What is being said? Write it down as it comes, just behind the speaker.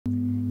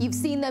You've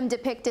seen them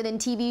depicted in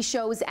TV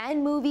shows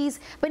and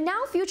movies, but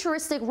now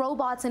futuristic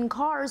robots in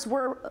cars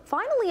were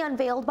finally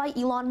unveiled by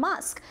Elon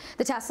Musk.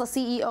 The Tesla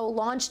CEO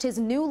launched his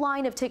new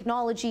line of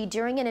technology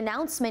during an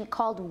announcement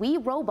called We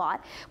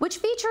Robot, which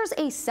features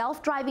a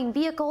self-driving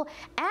vehicle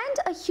and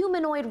a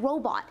humanoid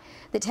robot.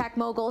 The tech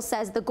mogul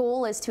says the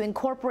goal is to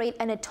incorporate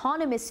an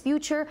autonomous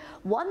future,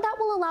 one that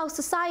will allow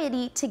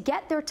society to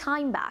get their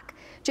time back.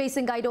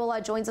 Jason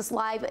Gaidola joins us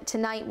live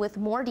tonight with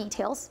more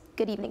details.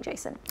 Good evening,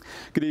 Jason.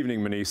 Good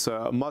evening,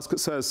 Manisa. Musk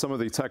says some of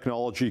the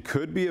technology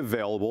could be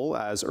available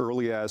as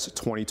early as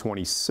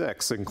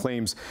 2026 and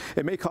claims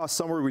it may cost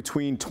somewhere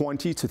between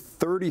 $20,000 to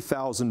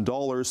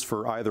 $30,000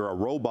 for either a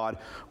robot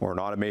or an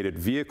automated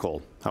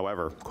vehicle.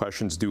 However,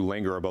 questions do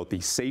linger about the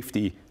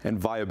safety and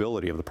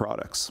viability of the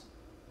products.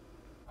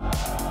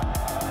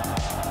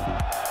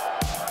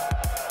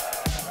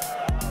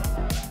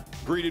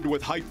 Greeted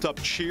with hyped-up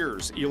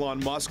cheers,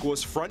 Elon Musk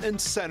was front and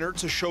center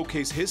to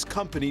showcase his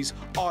company's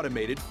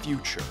automated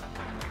future.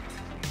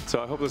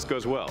 So I hope this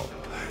goes well.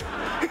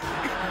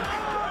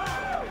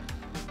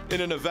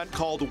 In an event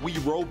called We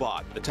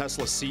Robot, the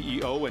Tesla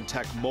CEO and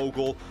tech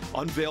mogul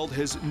unveiled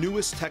his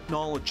newest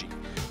technology,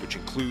 which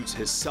includes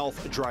his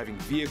self-driving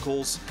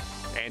vehicles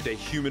and a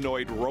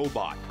humanoid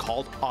robot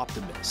called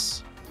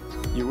Optimus.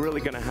 You're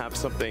really going to have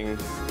something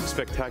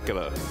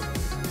spectacular,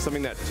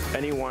 something that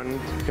anyone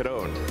could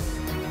own.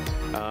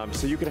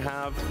 So you can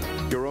have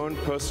your own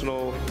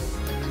personal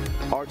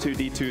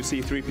R2-D2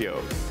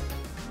 C-3PO.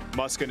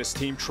 Musk and his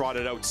team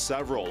trotted out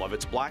several of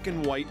its black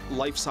and white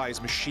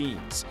life-size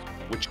machines,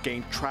 which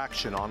gained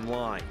traction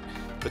online.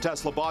 The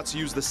Tesla bots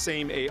use the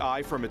same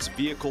AI from its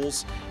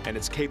vehicles, and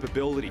its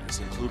capabilities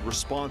include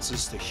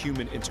responses to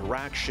human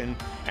interaction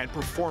and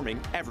performing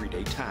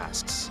everyday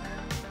tasks.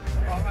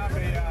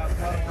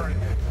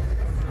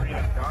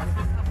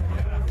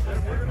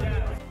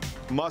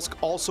 Musk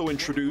also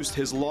introduced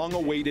his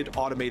long-awaited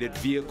automated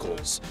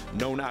vehicles,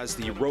 known as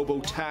the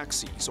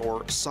robo-taxis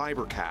or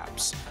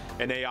Cybercabs,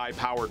 an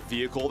AI-powered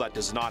vehicle that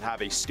does not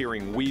have a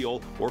steering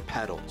wheel or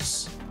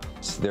pedals.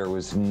 There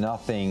was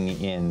nothing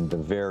in the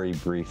very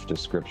brief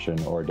description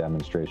or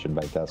demonstration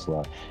by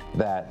Tesla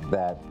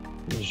that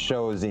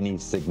shows any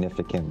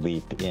significant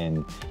leap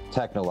in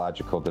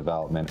technological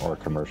development or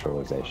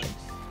commercialization.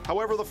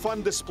 However, the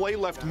fun display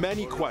left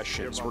many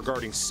questions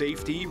regarding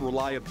safety,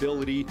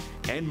 reliability,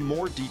 and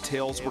more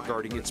details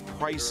regarding its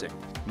pricing.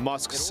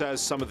 Musk says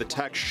some of the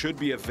tech should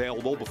be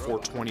available before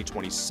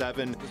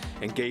 2027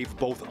 and gave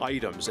both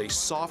items a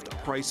soft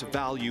price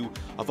value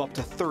of up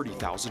to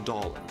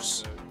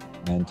 $30,000.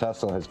 And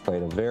Tesla has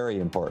played a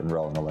very important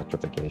role in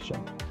electrification.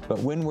 But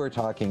when we're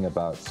talking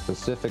about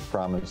specific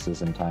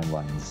promises and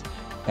timelines,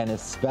 and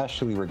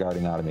especially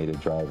regarding automated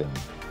driving,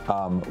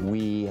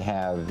 we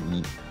have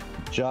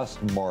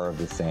just more of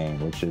the same,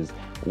 which is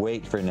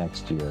wait for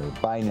next year,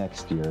 by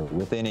next year,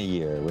 within a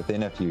year,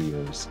 within a few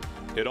years.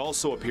 It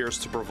also appears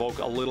to provoke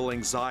a little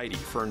anxiety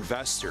for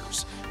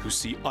investors who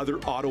see other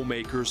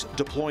automakers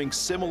deploying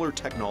similar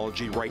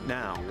technology right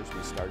now.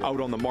 Out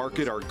on the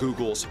market are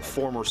Google's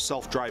former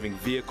self-driving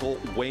vehicle,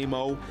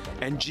 Waymo,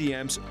 and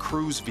GM's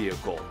Cruise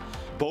vehicle.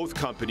 Both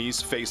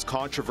companies face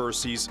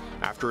controversies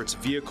after its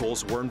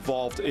vehicles were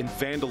involved in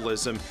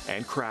vandalism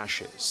and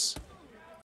crashes.